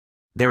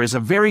There is a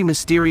very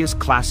mysterious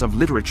class of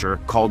literature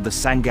called the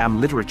Sangam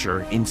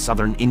literature in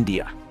southern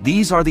India.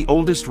 These are the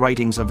oldest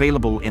writings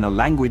available in a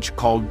language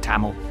called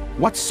Tamil.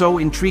 What's so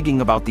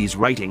intriguing about these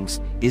writings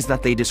is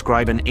that they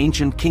describe an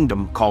ancient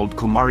kingdom called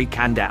Kumari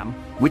Kandam,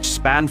 which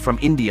spanned from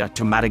India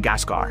to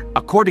Madagascar.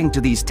 According to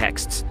these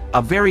texts,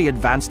 a very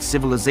advanced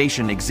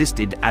civilization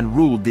existed and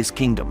ruled this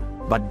kingdom.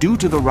 But due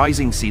to the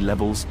rising sea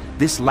levels,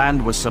 this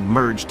land was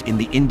submerged in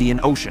the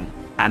Indian Ocean,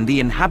 and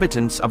the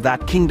inhabitants of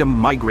that kingdom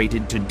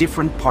migrated to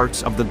different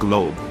parts of the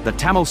globe. The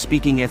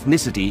Tamil-speaking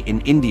ethnicity in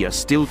India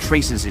still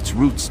traces its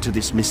roots to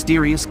this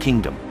mysterious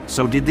kingdom.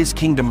 So did this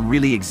kingdom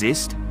really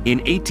exist? In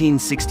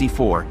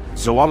 1864,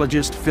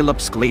 zoologist Philip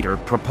Sclater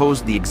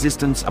proposed the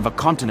existence of a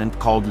continent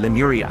called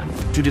Lemuria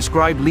to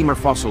describe lemur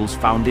fossils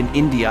found in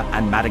India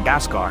and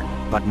Madagascar,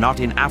 but not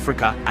in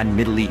Africa and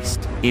Middle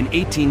East. In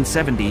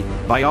 1870,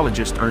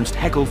 biologist Ernst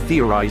Haeckel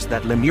theorized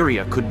that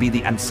Lemuria could be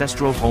the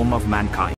ancestral home of mankind.